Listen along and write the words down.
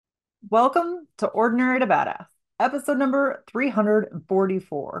Welcome to Ordinary to Badass, episode number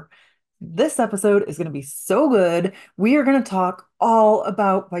 344. This episode is going to be so good. We are going to talk all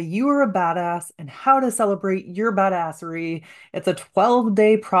about why you are a badass and how to celebrate your badassery. It's a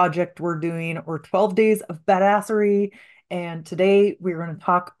 12-day project we're doing, or 12 days of badassery. And today we're going to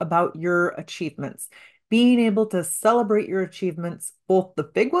talk about your achievements, being able to celebrate your achievements, both the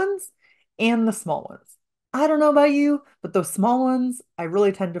big ones and the small ones. I don't know about you, but those small ones I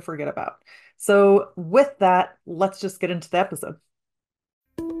really tend to forget about. So, with that, let's just get into the episode.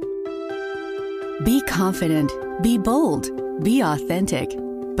 Be confident, be bold, be authentic,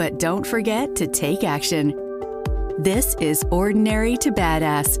 but don't forget to take action. This is Ordinary to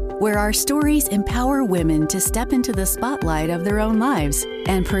Badass, where our stories empower women to step into the spotlight of their own lives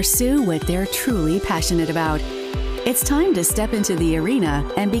and pursue what they're truly passionate about. It's time to step into the arena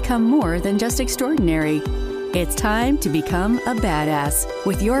and become more than just extraordinary. It's time to become a badass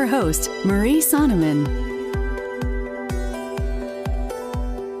with your host, Marie Sonneman.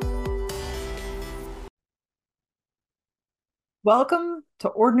 Welcome to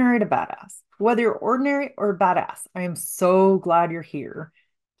Ordinary to Badass. Whether you're ordinary or badass, I am so glad you're here.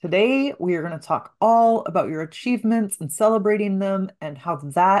 Today, we are going to talk all about your achievements and celebrating them and how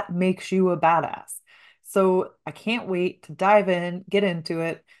that makes you a badass. So, I can't wait to dive in, get into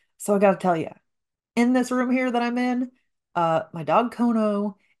it. So, I got to tell you, in this room here that I'm in, my dog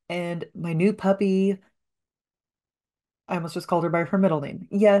Kono and my new puppy, I almost just called her by her middle name.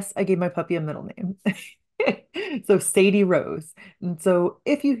 Yes, I gave my puppy a middle name. So Sadie Rose. And so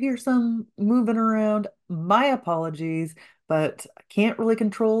if you hear some moving around, my apologies, but I can't really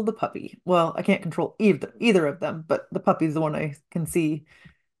control the puppy. Well, I can't control either of them, but the puppy's the one I can see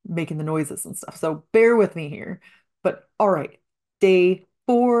making the noises and stuff. So bear with me here. But all right, day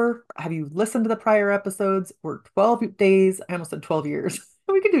 4. Have you listened to the prior episodes? We're 12 days. I almost said 12 years.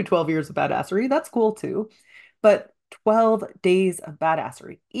 We could do 12 years of badassery. That's cool too. But 12 days of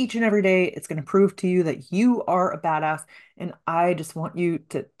badassery. Each and every day, it's going to prove to you that you are a badass. And I just want you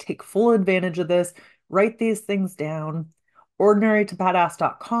to take full advantage of this. Write these things down.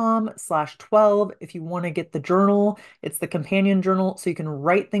 Ordinarytobadass.com/12 if you want to get the journal. It's the companion journal, so you can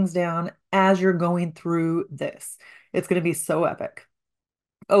write things down as you're going through this. It's going to be so epic.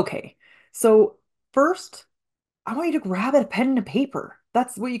 Okay, so first, I want you to grab a pen and a paper.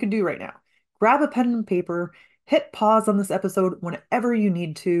 That's what you can do right now. Grab a pen and paper, hit pause on this episode whenever you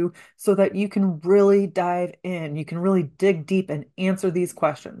need to so that you can really dive in. You can really dig deep and answer these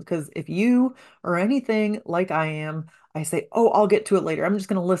questions. Because if you are anything like I am, I say, oh, I'll get to it later. I'm just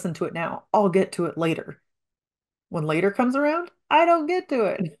going to listen to it now. I'll get to it later. When later comes around, I don't get to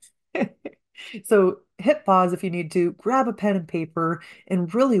it. So hit pause if you need to, grab a pen and paper,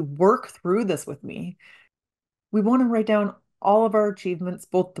 and really work through this with me. We want to write down all of our achievements,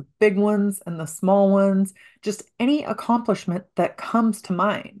 both the big ones and the small ones, just any accomplishment that comes to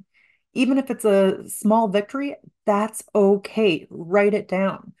mind. Even if it's a small victory, that's okay. Write it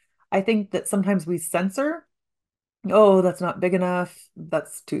down. I think that sometimes we censor, oh, that's not big enough.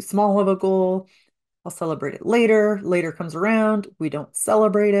 That's too small of a goal. I'll celebrate it later. Later comes around, we don't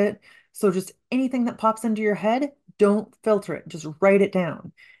celebrate it. So just anything that pops into your head, don't filter it. Just write it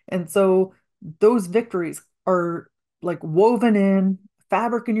down. And so those victories are like woven in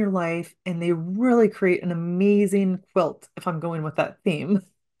fabric in your life, and they really create an amazing quilt, if I'm going with that theme.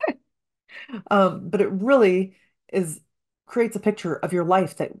 But it really is creates a picture of your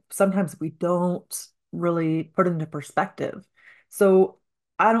life that sometimes we don't really put into perspective. So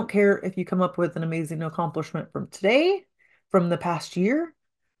I don't care if you come up with an amazing accomplishment from today, from the past year,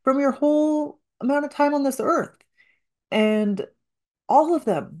 from your whole amount of time on this earth. And all of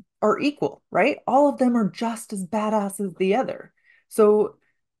them are equal, right? All of them are just as badass as the other. So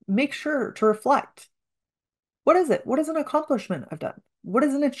make sure to reflect. What is it? What is an accomplishment I've done? What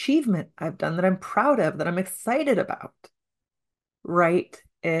is an achievement I've done that I'm proud of, that I'm excited about? Write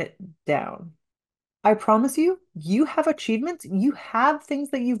it down. I promise you, you have achievements, you have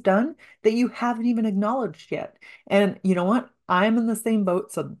things that you've done that you haven't even acknowledged yet. And you know what? I'm in the same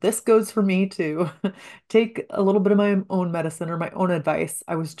boat, so this goes for me too. Take a little bit of my own medicine or my own advice.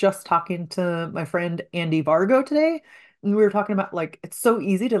 I was just talking to my friend Andy Vargo today, and we were talking about like it's so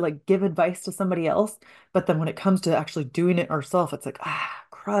easy to like give advice to somebody else, but then when it comes to actually doing it ourselves, it's like,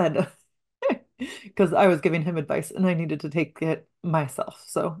 crud. Because I was giving him advice and I needed to take it myself.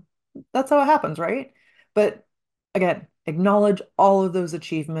 So that's how it happens, right? But again, acknowledge all of those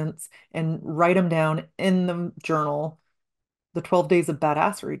achievements and write them down in the journal, the 12 Days of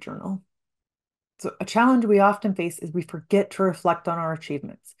Badassery journal. So, a challenge we often face is we forget to reflect on our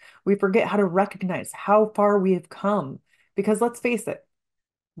achievements. We forget how to recognize how far we have come. Because let's face it,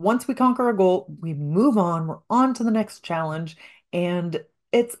 Once we conquer a goal, we move on, we're on to the next challenge, and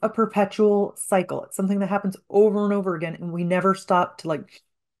it's a perpetual cycle. It's something that happens over and over again, and we never stop to like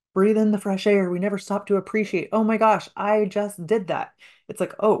breathe in the fresh air. We never stop to appreciate, oh my gosh, I just did that. It's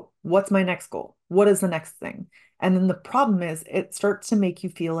like, oh, what's my next goal? What is the next thing? And then the problem is it starts to make you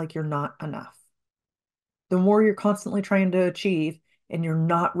feel like you're not enough. The more you're constantly trying to achieve and you're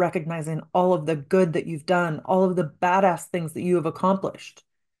not recognizing all of the good that you've done, all of the badass things that you have accomplished,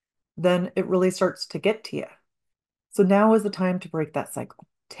 then it really starts to get to you. So now is the time to break that cycle.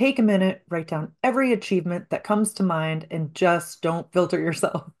 Take a minute, write down every achievement that comes to mind, and just don't filter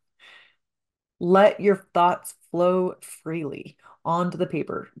yourself. Let your thoughts flow freely onto the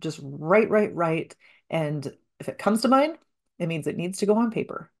paper. Just write, write, write. And if it comes to mind, it means it needs to go on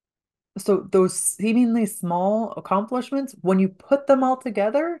paper. So those seemingly small accomplishments, when you put them all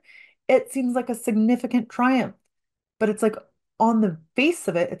together, it seems like a significant triumph. But it's like on the face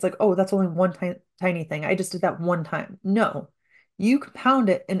of it, it's like, oh, that's only one tiny thing. I just did that one time. No, you compound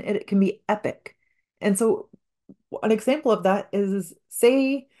it and it can be epic. And so an example of that is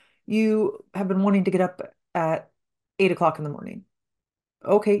say you have been wanting to get up at 8 o'clock in the morning.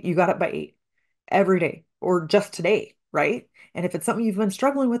 Okay, you got up by 8 every day or just today, right? And if it's something you've been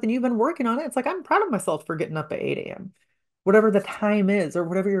struggling with and you've been working on it, it's like, I'm proud of myself for getting up at 8 a.m. Whatever the time is, or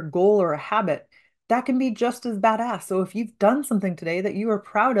whatever your goal or a habit, that can be just as badass. So if you've done something today that you are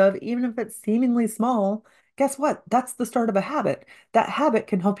proud of, even if it's seemingly small, guess what? That's the start of a habit. That habit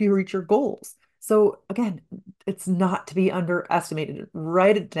can help you reach your goals. So again, it's not to be underestimated.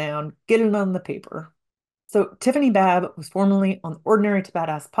 Write it down, get it on the paper. So Tiffany Babb was formerly on the Ordinary to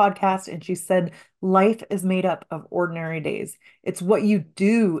Badass podcast, and she said, life is made up of ordinary days. It's what you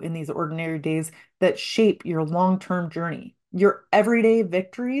do in these ordinary days that shape your long-term journey. Your everyday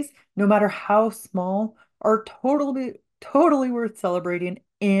victories, no matter how small, are totally worth celebrating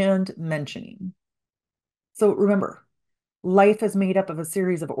and mentioning. So remember, life is made up of a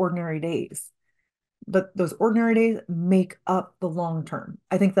series of ordinary days, but those ordinary days make up the long term.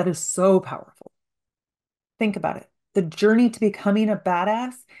 I think that is so powerful. Think about it. The journey to becoming a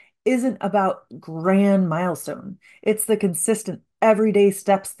badass isn't about grand milestone. It's the consistent everyday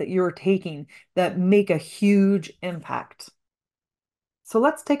steps that you're taking that make a huge impact. So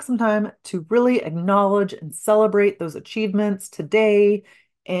let's take some time to really acknowledge and celebrate those achievements today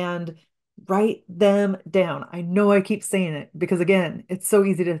and write them down. I know I keep saying it because, again, it's so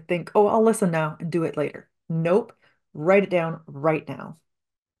easy to think, oh, I'll listen now and do it later. Nope. Write it down right now.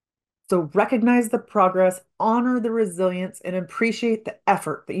 So recognize the progress, honor the resilience, and appreciate the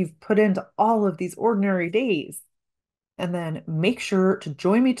effort that you've put into all of these ordinary days. And then make sure to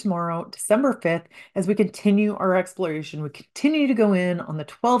join me tomorrow, December 5th, as we continue our exploration. We continue to go in on the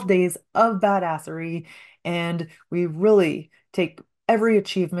 12 days of badassery, and we really take every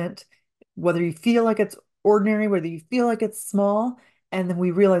achievement, whether you feel like it's ordinary, whether you feel like it's small, and then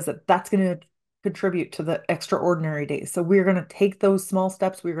we realize that that's going to contribute to the extraordinary days. So we're going to take those small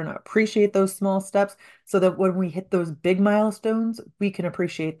steps. We're going to appreciate those small steps so that when we hit those big milestones, we can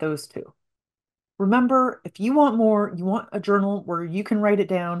appreciate those too. Remember, if you want more, you want a journal where you can write it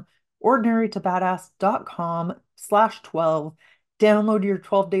down, ordinarytobadass.com/12. Download your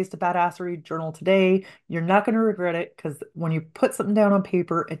 12 Days to Badassery journal today. You're not going to regret it because when you put something down on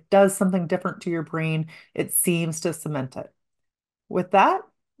paper, it does something different to your brain. It seems to cement it. With that,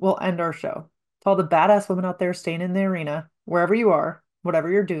 we'll end our show. To all the badass women out there staying in the arena, wherever you are,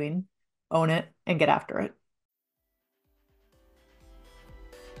 whatever you're doing, own it and get after it.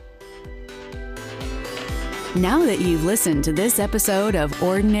 Now that you've listened to this episode of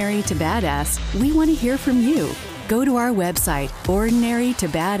Ordinary to Badass, we want to hear from you. Go to our website,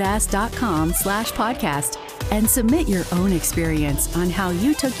 ordinarytobadass.com/podcast, and submit your own experience on how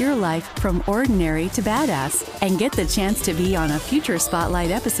you took your life from ordinary to badass and get the chance to be on a future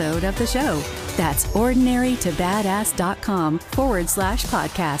spotlight episode of the show. That's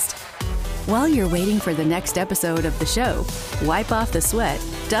ordinarytobadass.com/podcast. While you're waiting for the next episode of the show, wipe off the sweat,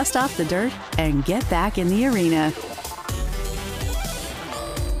 dust off the dirt, and get back in the arena.